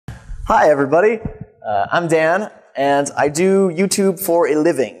Hi everybody, I'm Dan, and I do YouTube for a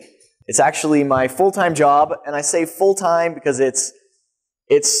living. It's actually my full-time job, and I say full-time because it's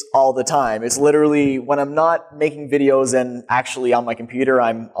all the time. It's literally when I'm not making videos and actually on my computer,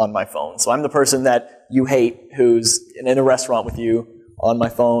 I'm on my phone. So I'm the person that you hate who's in a restaurant with you on my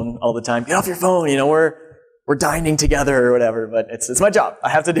phone all the time. Get off your phone, you know, we're dining together or whatever, but it's my job. I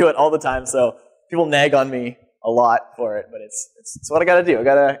have to do it all the time, so people nag on me a lot for it, but it's what I gotta do. I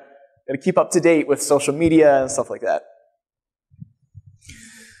gotta keep up to date with social media and stuff like that.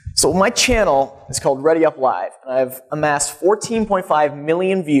 So my channel is called Ready Up Live, and I've amassed 14.5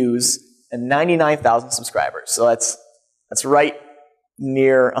 million views and 99,000 subscribers. So that's right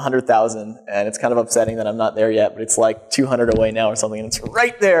near 100,000, and it's kind of upsetting that I'm not there yet, but it's like 200 away now or something, and it's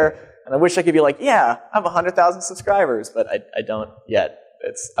right there. And I wish I could be like, yeah, I have 100,000 subscribers, but I don't yet.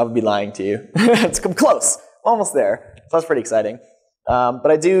 I would be lying to you. It's come close, almost there. So that's pretty exciting.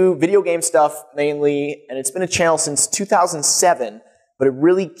 But I do video game stuff mainly, and it's been a channel since 2007, but it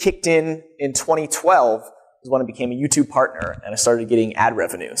really kicked in 2012 is when I became a YouTube partner, and I started getting ad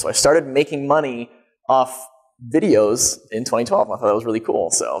revenue. So I started making money off videos in 2012. I thought that was really cool.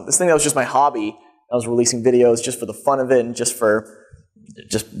 So this thing that was just my hobby, I was releasing videos just for the fun of it and just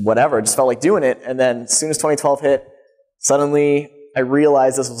whatever. I just felt like doing it. And then as soon as 2012 hit, suddenly I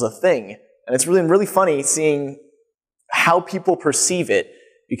realized this was a thing. And it's really funny seeing how people perceive it,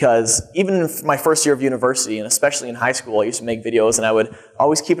 because even in my first year of university, and especially in high school, I used to make videos and I would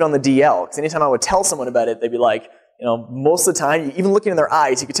always keep it on the DL. Because anytime I would tell someone about it, they'd be like, you know, most of the time, even looking in their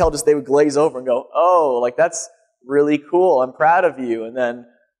eyes, you could tell just they would glaze over and go, oh, like that's really cool, I'm proud of you. And then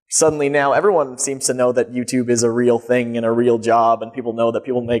suddenly now everyone seems to know that YouTube is a real thing and a real job, and people know that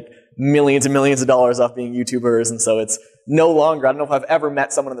people make millions and millions of dollars off being YouTubers, and so it's no longer, I don't know if I've ever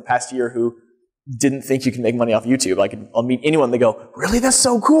met someone in the past year who didn't think you can make money off YouTube. I'll meet anyone, they go, really, that's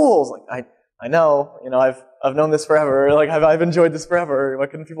so cool. It's like, I know, you know, I've known this forever, like I've enjoyed this forever. Why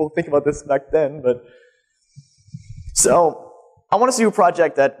couldn't people think about this back then? But so I wanted to do a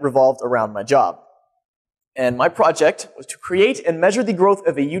project that revolved around my job. And my project was to create and measure the growth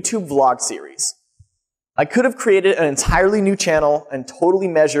of a YouTube vlog series. I could have created an entirely new channel and totally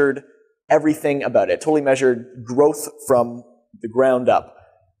measured everything about it, totally measured growth from the ground up.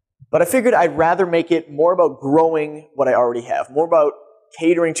 But I figured I'd rather make it more about growing what I already have, more about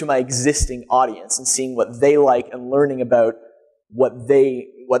catering to my existing audience and seeing what they like and learning about what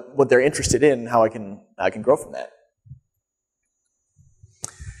they're interested in and how I can grow from that.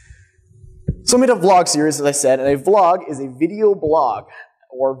 So I made a vlog series, as I said, and a vlog is a video blog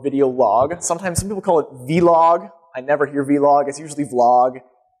or video log. Sometimes some people call it vlog. I never hear vlog. It's usually vlog,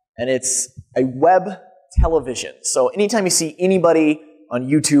 and it's a web television. So anytime you see anybody on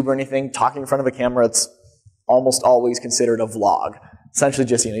YouTube or anything talking in front of a camera, it's almost always considered a vlog. Essentially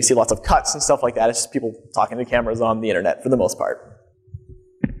just, you know, you see lots of cuts and stuff like that. It's just people talking to cameras on the internet for the most part.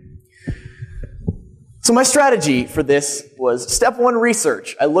 So my strategy for this was step one,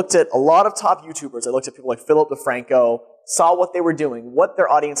 research. I looked at a lot of top YouTubers. I looked at people like Philip DeFranco, saw what they were doing, what their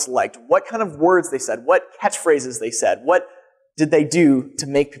audience liked, what kind of words they said, what catchphrases they said, what did they do to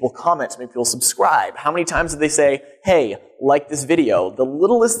make people comment, to make people subscribe? How many times did they say, hey, like this video? The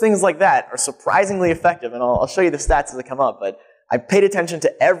littlest things like that are surprisingly effective, and I'll show you the stats as they come up, but I paid attention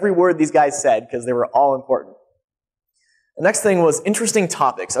to every word these guys said because they were all important. The next thing was interesting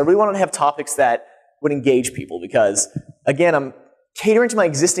topics. I really wanted to have topics that would engage people because, again, I'm catering to my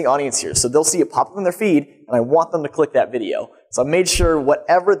existing audience here, so they'll see it pop up in their feed, and I want them to click that video. So I made sure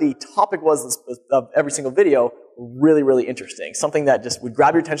whatever the topic was of every single video, really, really interesting. Something that just would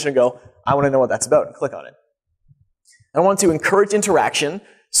grab your attention and go, I want to know what that's about, and click on it. And I wanted to encourage interaction,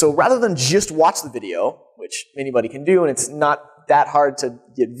 so rather than just watch the video, which anybody can do, and it's not that hard to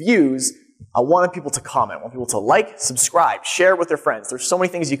get views, I wanted people to comment. I want people to like, subscribe, share with their friends. There's so many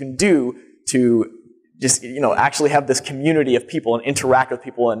things you can do to just, you know, actually have this community of people and interact with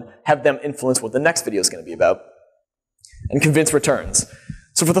people and have them influence what the next video is going to be about. And convince returns.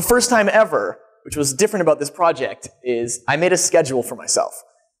 So for the first time ever, which was different about this project, is I made a schedule for myself.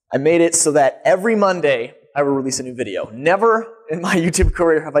 I made it so that every Monday I would release a new video. Never in my YouTube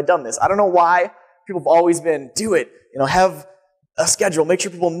career have I done this. I don't know why. People have always been, do it, you know, have a schedule, make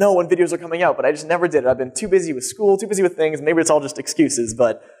sure people know when videos are coming out, but I just never did it. I've been too busy with school, too busy with things, maybe it's all just excuses,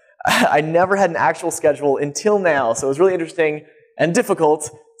 but I never had an actual schedule until now, so it was really interesting and difficult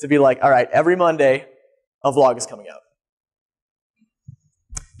to be like, all right, every Monday a vlog is coming out.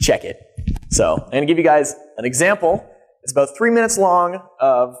 Check it. So I'm going to give you guys an example. It's about 3 minutes long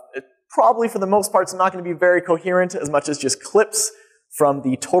of, probably for the most part, it's not going to be very coherent as much as just clips from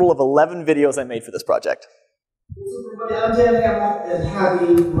the total of 11 videos I made for this project. I'm Dan Hammill, and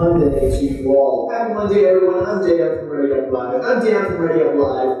happy Monday to you all. Happy Monday, everyone. I'm Dan from Ready Up Live.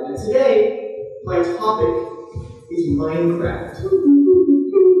 And today, my topic is Minecraft.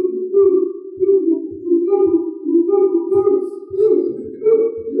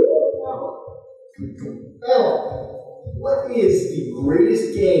 Now, what is the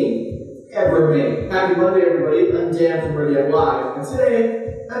greatest game ever made? Happy Monday, everybody. I'm Dan from Ready Up Live, and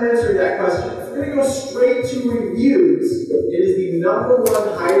today, I'm answering that question. If we're going to go straight to reviews, it is the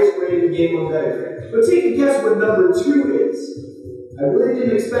 #1 highest rated game on Metacritic. But take a guess what #2 is. I really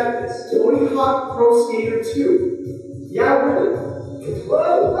didn't expect this. Tony Hawk Pro Skater 2. Yeah, really.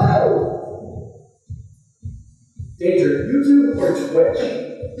 Whoa, whoa! Danger, YouTube or Twitch?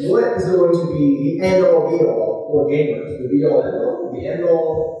 What is going to be the end-all, be-all for gamers? The be-all, end-all? The end-all,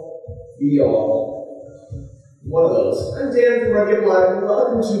 be-all. One of those. I'm Dan from Ready Up Live, and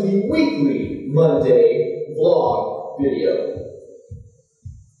welcome to the weekly Monday vlog video.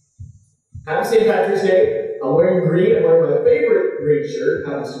 Happy St. Patrick's Day. I'm wearing green. I'm wearing my favorite green shirt.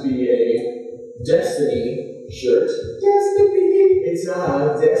 Happens to be a Destiny shirt. Destiny! It's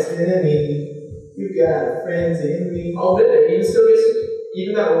our destiny. You got friends in me. I'll admit it, even still gets me.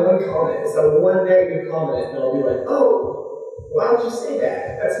 Even that one comment. It's that one negative comment, and I'll be like, oh, why would you say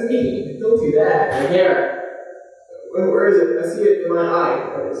that? That's mean. Don't do that. I care. Where is it? I see it in my eye.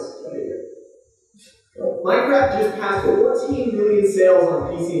 What is it? Right here. Minecraft just passed 14 million sales on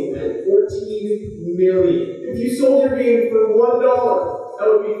PC. 14 million. If you sold your game for $1, that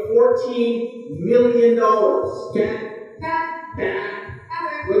would be $14 million.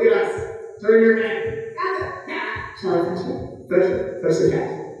 Look at us. Turn your head. Shall I touch it? Touch the cat.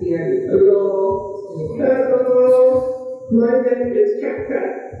 Here. Hello. Hello. My name is Cat.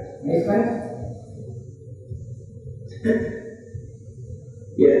 Nice one.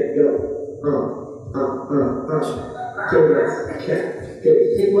 Yeah, go.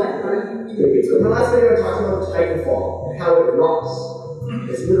 Did what? The last video I talked about Titanfall and how it rocks.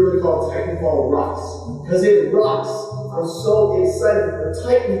 It's literally called Titanfall Rocks. Because it rocks. I'm so excited for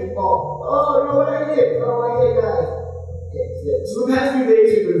Titanfall. Oh, no, what I hit? Oh, I hit, guys. So the past few days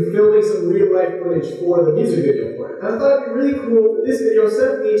we've been filming some real life footage for the music video for it. And I thought it'd be really cool for this video, instead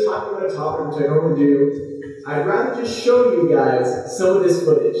of me talking about a topic which I normally do, I'd rather just show you guys some of this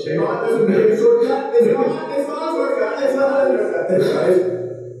footage. It's not a shortcut. It's not a shortcut. It's not a shortcut. That's right.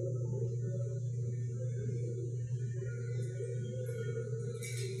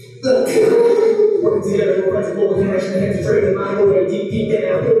 Working together, we're friends, pulling connection, hands straight in my way, deep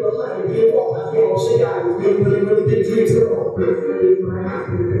down, feel the fire, get off, I feel shit out, really big dreams, girl. 3,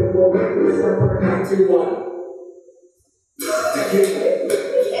 2, 1. It's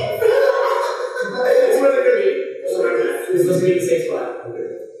what they're gonna be. It's supposed to be the safe spot.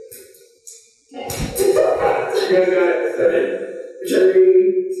 You guys got it?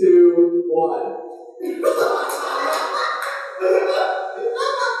 3, 2, 1.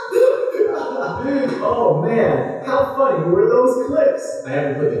 Oh man, how funny were those clips? I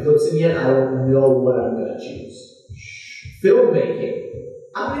haven't put the clips in yet. I don't know what I'm gonna choose. Filmmaking.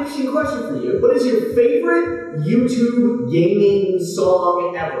 I have an interesting question for you. What is your favorite YouTube gaming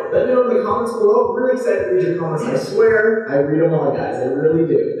song ever? Let me know in the comments below. I'm really excited to read your comments. I swear, I read them all, guys. I really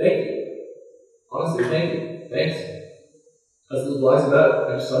do. Thank you. Honestly, thank you. Thanks. That's what the vlog's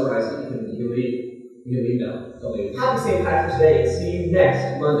about. I just summarized it. You can leave. You can leave now. Don't leave. Happy St. Patrick's Day, and see you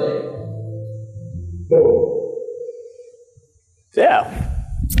next Monday. Boom. Yeah,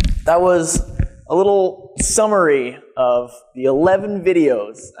 that was a little summary of the 11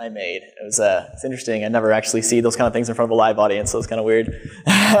 videos I made. It was it's interesting. I never actually see those kind of things in front of a live audience, so it's kind of weird.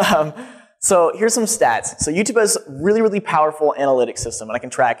 So here's some stats. So YouTube has a really, really powerful analytics system, and I can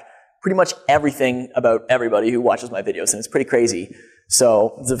track pretty much everything about everybody who watches my videos, and it's pretty crazy.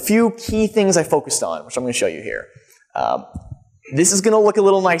 So there's a few key things I focused on, which I'm going to show you here. This is going to look a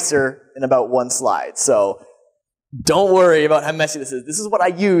little nicer in about one slide, so don't worry about how messy this is. This is what I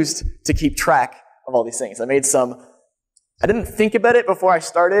used to keep track of all these things. I didn't think about it before I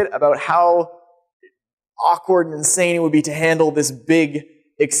started, about how awkward and insane it would be to handle this big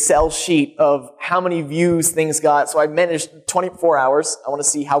Excel sheet of how many views things got. So I managed 24 hours. I want to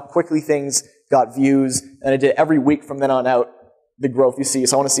see how quickly things got views, and I did every week from then on out, the growth you see.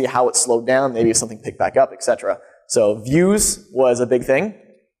 So I want to see how it slowed down, maybe if something picked back up, etc. So views was a big thing.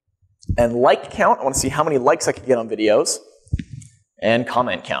 And like count, I want to see how many likes I could get on videos. And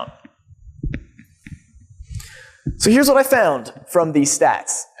comment count. So here's what I found from these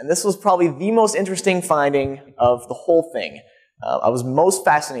stats. And this was probably the most interesting finding of the whole thing. I was most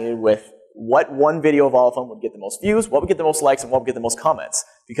fascinated with what one video of all of them would get the most views, what would get the most likes, and what would get the most comments.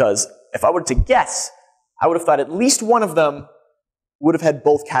 Because if I were to guess, I would have thought at least one of them would have had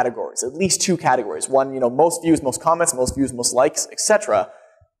both categories, at least two categories. One, most views, most comments, most views, most likes, etc.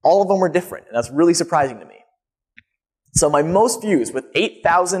 All of them were different, and that's really surprising to me. So my most views with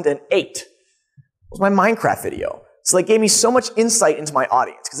 8,008 was my Minecraft video. So that gave me so much insight into my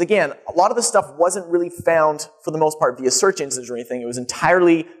audience. Because again, a lot of this stuff wasn't really found, for the most part, via search engines or anything. It was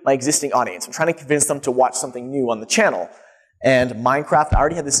entirely my existing audience. I'm trying to convince them to watch something new on the channel. And Minecraft, I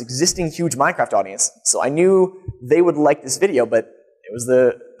already had this existing huge Minecraft audience. So I knew they would like this video, but it was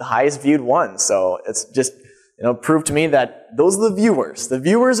the highest viewed one. So it's just, proved to me that those are the viewers. The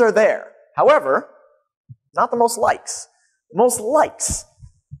viewers are there. However, not the most likes. The most likes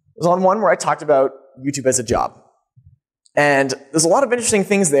was on one where I talked about YouTube as a job. And there's a lot of interesting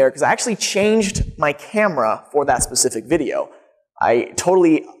things there because I actually changed my camera for that specific video. I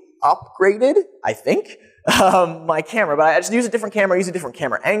totally upgraded, I think, my camera, but I just used a different camera, used a different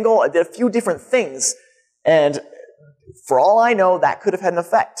camera angle. I did a few different things, and for all I know, that could have had an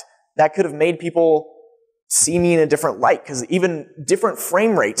effect. That could have made people see me in a different light, because even different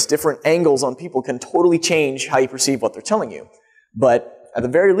frame rates, different angles on people can totally change how you perceive what they're telling you. But at the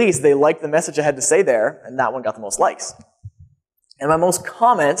very least, they liked the message I had to say there, and that one got the most likes. And my most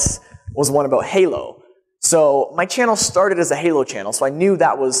comments was one about Halo. So my channel started as a Halo channel, so I knew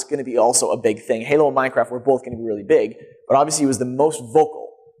that was going to be also a big thing. Halo and Minecraft were both going to be really big, but obviously it was the most vocal.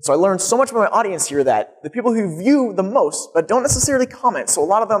 So I learned so much about my audience here that the people who view the most, but don't necessarily comment, so a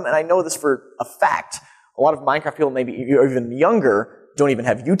lot of them, and I know this for a fact, a lot of Minecraft people, maybe even younger, don't even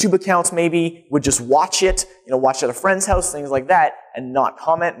have YouTube accounts maybe, would just watch it, watch at a friend's house, things like that, and not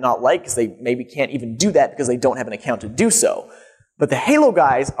comment, not like, because they maybe can't even do that because they don't have an account to do so. But the Halo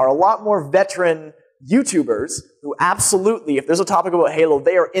guys are a lot more veteran YouTubers who absolutely, if there's a topic about Halo,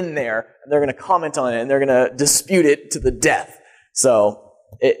 they are in there, and they're going to comment on it, and they're going to dispute it to the death. So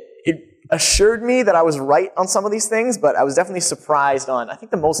it assured me that I was right on some of these things, but I was definitely surprised on, I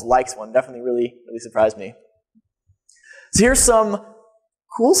think the most likes one definitely really surprised me. So here's some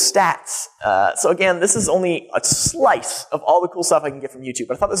cool stats. So again, this is only a slice of all the cool stuff I can get from YouTube,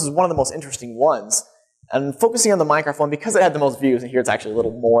 but I thought this was one of the most interesting ones. And focusing on the Minecraft one, because it had the most views, and here it's actually a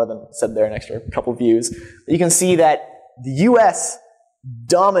little more than said there, an extra couple views, you can see that the US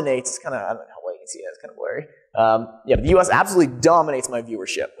dominates, I don't know how well you can see it, it's kind of blurry. Yeah, but the US absolutely dominates my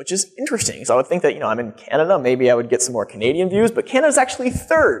viewership, which is interesting. So I would think that, I'm in Canada, maybe I would get some more Canadian views, but Canada's actually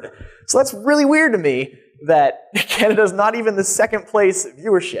third. So that's really weird to me that Canada's not even the second place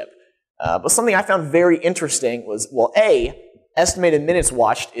viewership. But something I found very interesting was, well, estimated minutes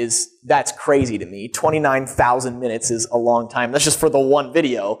watched that's crazy to me. 29,000 minutes is a long time. That's just for the one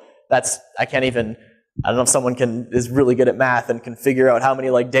video. I don't know if someone is really good at math and can figure out how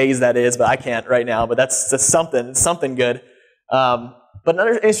many days that is, but I can't right now. But that's something. It's something good. But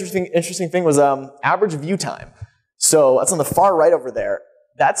another interesting thing was average view time. So that's on the far right over there.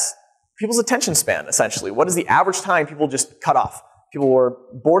 That's people's attention span, essentially. What is the average time people just cut off? People were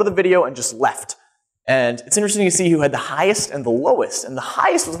bored of the video and just left. And it's interesting to see who had the highest and the lowest. And the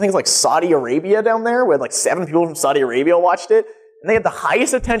highest was things like Saudi Arabia down there, where 7 people from Saudi Arabia watched it. And they had the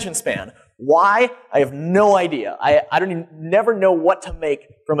highest attention span. Why? I have no idea. I never know what to make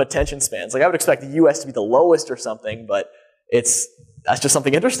from attention spans. I would expect the US to be the lowest or something, but that's just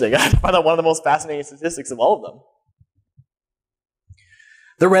something interesting. I find that one of the most fascinating statistics of all of them.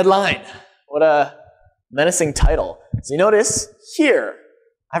 The red line. What a menacing title. So you notice here,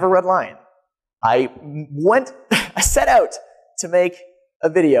 I have a red line. I set out to make a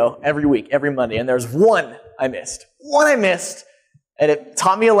video every week, every Monday, and there's one I missed. And it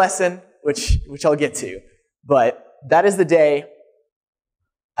taught me a lesson, which I'll get to. But that is the day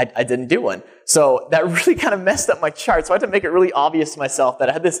I didn't do one. So that really kind of messed up my chart. So I had to make it really obvious to myself that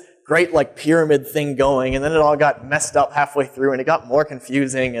I had this great pyramid thing going, and then it all got messed up halfway through, and it got more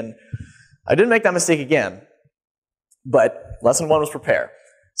confusing, and I didn't make that mistake again. But lesson 1 was prepare.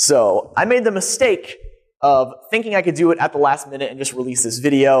 So I made the mistake of thinking I could do it at the last minute and just release this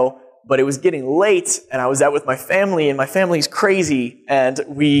video, but it was getting late, and I was out with my family, and my family's crazy, and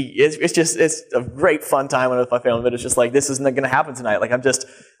it's a great fun time when I'm with my family, but it's just this isn't going to happen tonight.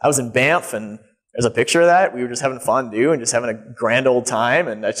 I was in Banff, and there's a picture of that. We were just having fondue and just having a grand old time,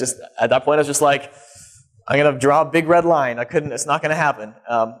 and at that point I was just I'm going to draw a big red line. It's not going to happen.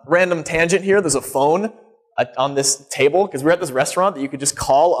 Random tangent here, there's a phone on this table, because we're at this restaurant that you could just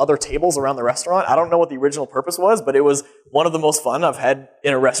call other tables around the restaurant. I don't know what the original purpose was, but it was one of the most fun I've had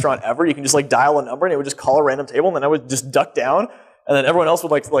in a restaurant ever. You can just dial a number and it would just call a random table, and then I would just duck down, and then everyone else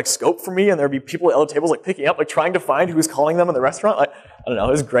would scope for me, and there'd be people at other tables picking up, trying to find who's calling them in the restaurant. I don't know,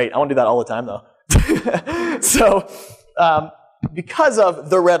 it was great. I want to do that all the time though. So because of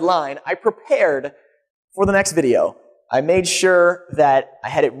the red line, I prepared for the next video, I made sure that I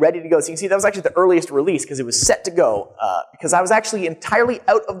had it ready to go. So you can see that was actually the earliest release because it was set to go because I was actually entirely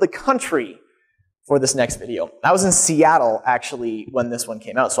out of the country for this next video. I was in Seattle, actually, when this one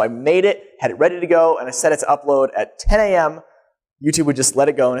came out. So I made it, had it ready to go, and I set it to upload at 10 a.m. YouTube would just let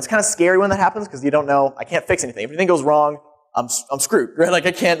it go. And it's kind of scary when that happens because you don't know, I can't fix anything. If anything goes wrong, I'm screwed, right? Like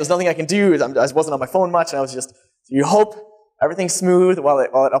I can't, there's nothing I can do. I wasn't on my phone much, and I was just, so you hope everything's smooth while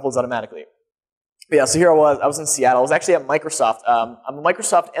it uploads automatically. But yeah, so here I was in Seattle. I was actually at Microsoft. I'm a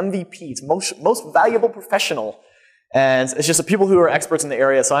Microsoft MVP. It's most valuable professional. And it's just the people who are experts in the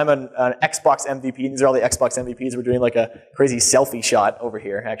area. So I'm an Xbox MVP. These are all the Xbox MVPs. We're doing like a crazy selfie shot over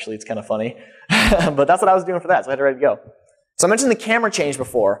here. Actually, it's kind of funny. But that's what I was doing for that, so I had it ready to go. So I mentioned the camera change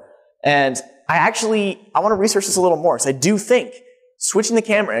before. And I want to research this a little more. So I do think switching the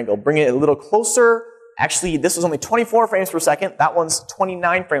camera angle, bringing it a little closer. Actually, this was only 24 frames per second. That one's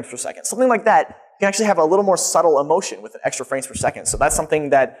 29 frames per second. Something like that. You can actually have a little more subtle emotion with an extra frames per second. So that's something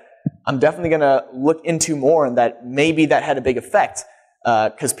that I'm definitely going to look into more, and that maybe that had a big effect.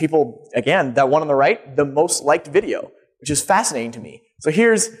 Because people, again, that one on the right, the most liked video, which is fascinating to me. So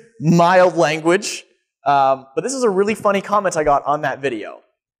here's mild language. But this is a really funny comment I got on that video.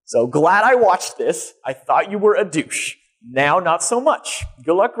 So glad I watched this. I thought you were a douche. Now not so much.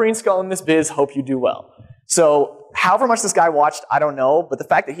 Good luck, Green Skull, in this biz. Hope you do well. So however much this guy watched, I don't know. But the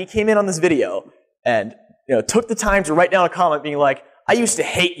fact that he came in on this video and took the time to write down a comment being like, I used to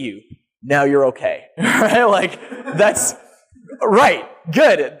hate you. Now you're okay. Right? Like, that's right.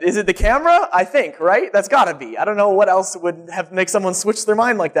 Good. Is it the camera? I think, right? That's gotta be. I don't know what else would make someone switch their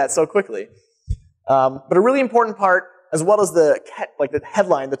mind like that so quickly. But a really important part, as well as the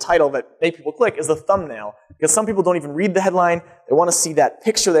headline, the title that made people click, is the thumbnail. Because some people don't even read the headline. They want to see that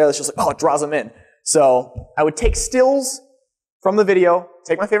picture there that's just like, oh, it draws them in. So I would take stills from the video,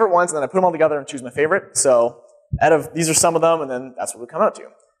 take my favorite ones, and then I put them all together and choose my favorite. So these are some of them, and then that's what we come out to.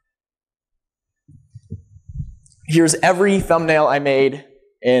 Here's every thumbnail I made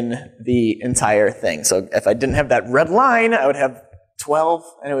in the entire thing. So if I didn't have that red line, I would have 12,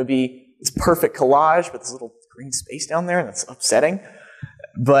 and it would be this perfect collage with this little green space down there, and that's upsetting.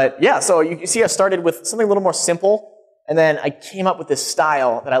 But yeah, so you see I started with something a little more simple, and then I came up with this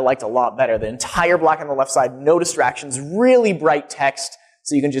style that I liked a lot better. The entire black on the left side, no distractions, really bright text,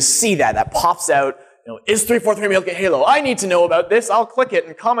 so you can just see that pops out. Is 343 Milk a Halo? I need to know about this. I'll click it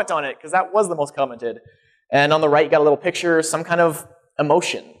and comment on it, because that was the most commented. And on the right, you got a little picture, some kind of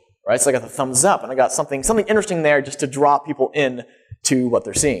emotion, right? So I got the thumbs up, and I got something interesting there just to draw people in to what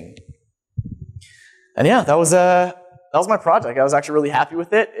they're seeing. And yeah, that was my project. I was actually really happy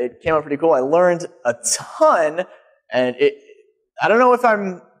with it. It came out pretty cool. I learned a ton, and I don't know if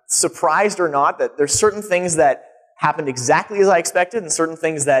I'm surprised or not that there's certain things that happened exactly as I expected, and certain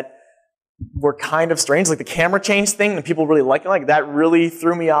things that were kind of strange, like the camera change thing, and people really liked it. Like that really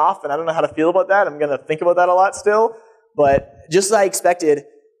threw me off, and I don't know how to feel about that. I'm going to think about that a lot still. But just as I expected,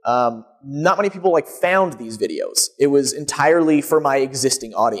 not many people found these videos. It was entirely for my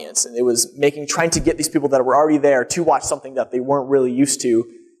existing audience, and it was trying to get these people that were already there to watch something that they weren't really used to,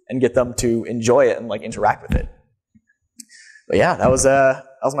 and get them to enjoy it and interact with it. But yeah, that was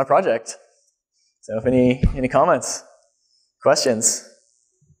my project. So if any comments, questions?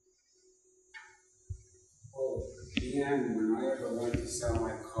 And when I ever went to sell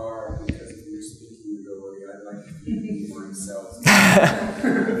my car because of your speaking ability, I'd like to be more in sales. I've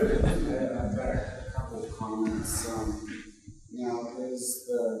got a couple of comments. Now, this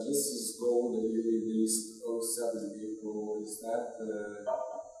is Gold that you released 07 April. Is that the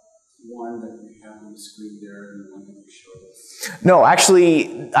one that you have on the screen there and the one that you showed us? No,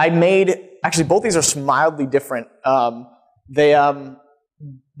 actually, both these are mildly different.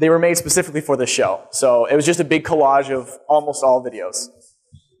 They were made specifically for this show. So it was just a big collage of almost all videos.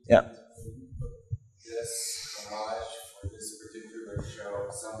 Yeah. This collage for this particular show,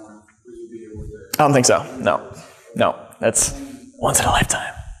 someone, would you be able to? I don't think so. No. That's once in a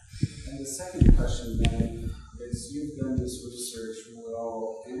lifetime. And the second question then is, you've done this research.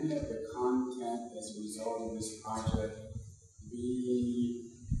 Will any of the content as a result of this project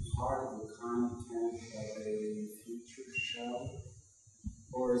be part of the content of a future show?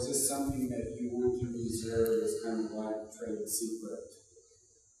 Or is this something that you want to reserve as kind of trade secret?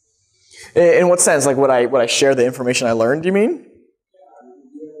 In what sense? Would I share the information I learned, you mean? Yeah,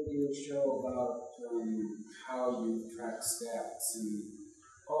 you ever do a show about how you track stats and,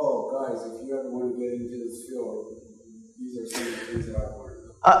 guys, if you ever want to get into this field, these are some of the things that I've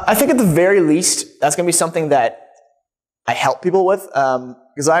learned. I think at the very least, that's going to be something that I help people with,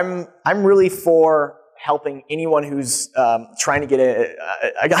 because I'm really for helping anyone who's trying to get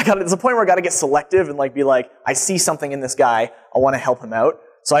there's a point where I got to get selective and like be like, I see something in this guy, I want to help him out.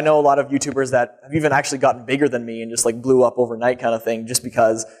 So I know a lot of YouTubers that have even actually gotten bigger than me and just like blew up overnight kind of thing, just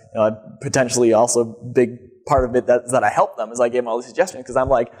because potentially also big part of it that I helped them is I gave them all these suggestions, because I'm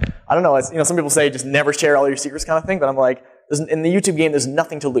like, I don't know, some people say just never share all your secrets kind of thing, but I'm like, in the YouTube game, there's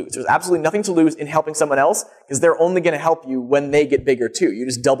nothing to lose. There's absolutely nothing to lose in helping someone else, because they're only going to help you when they get bigger too. You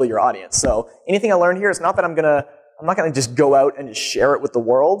just double your audience. So anything I learned here, it's not that I'm not gonna just go out and just share it with the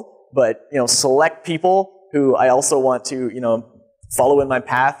world, but select people who I also want to follow in my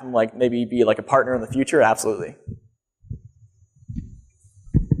path and like maybe be like a partner in the future. Absolutely.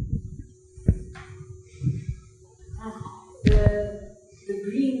 The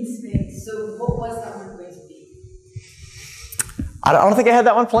green snake. So what was that one going to be? I don't think I had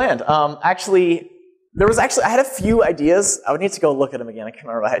that one planned. I had a few ideas. I would need to go look at them again. I can't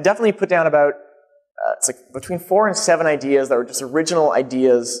remember. I definitely put down about it's like between 4 and 7 ideas that were just original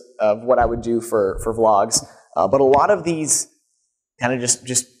ideas of what I would do for vlogs. But a lot of these kind of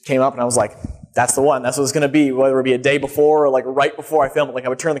just came up, and I was like, that's the one. That's what it's going to be, whether it be a day before or like right before I film it. Like I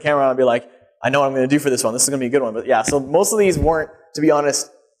would turn the camera on and be like, I know what I'm going to do for this one. This is going to be a good one. But yeah, so most of these weren't, to be honest,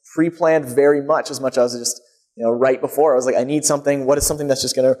 pre-planned very much, as much as just right before. I was like, I need something. What is something that's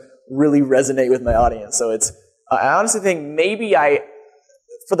just going to really resonate with my audience? So I honestly think maybe I,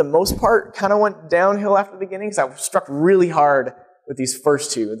 for the most part, kind of went downhill after the beginning, because I struck really hard with these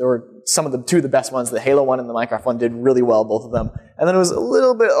first two. There were two of the best ones. The Halo one and the Minecraft one did really well, both of them. And then it was a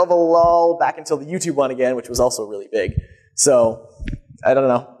little bit of a lull back until the YouTube one again, which was also really big. So I don't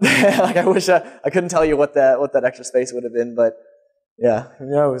know. Like I wish I couldn't tell you what that extra space would have been, but yeah,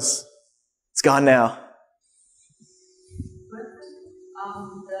 it's gone now.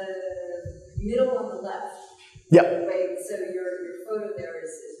 The middle on the left. Yep. Wait, so your photo there is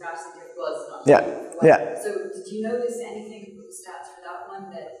vastly different. Well, it's not. Yeah. Yeah. So did you notice anything with the stats for that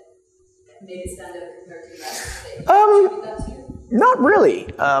one that made it stand out compared to the rest? That to? Not really.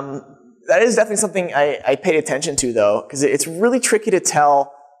 That is definitely something I paid attention to, though, because it's really tricky to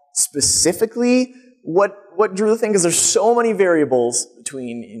tell specifically what drew the thing, because there's so many variables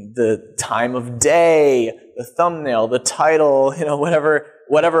between the time of day, the thumbnail, the title,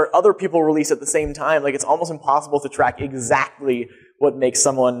 whatever other people release at the same time. Like it's almost impossible to track exactly what makes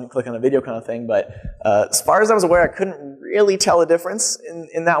someone click on a video kind of thing. But as far as I was aware, I couldn't really tell a difference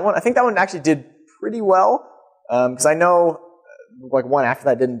in that one. I think that one actually did pretty well, because I know like one after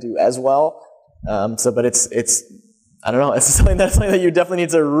that didn't do as well. But it's I don't know. It's something that you definitely need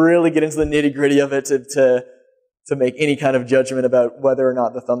to really get into the nitty gritty of it to make any kind of judgment about whether or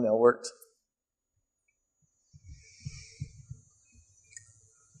not the thumbnail worked.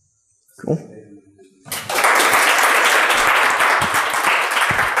 Cool.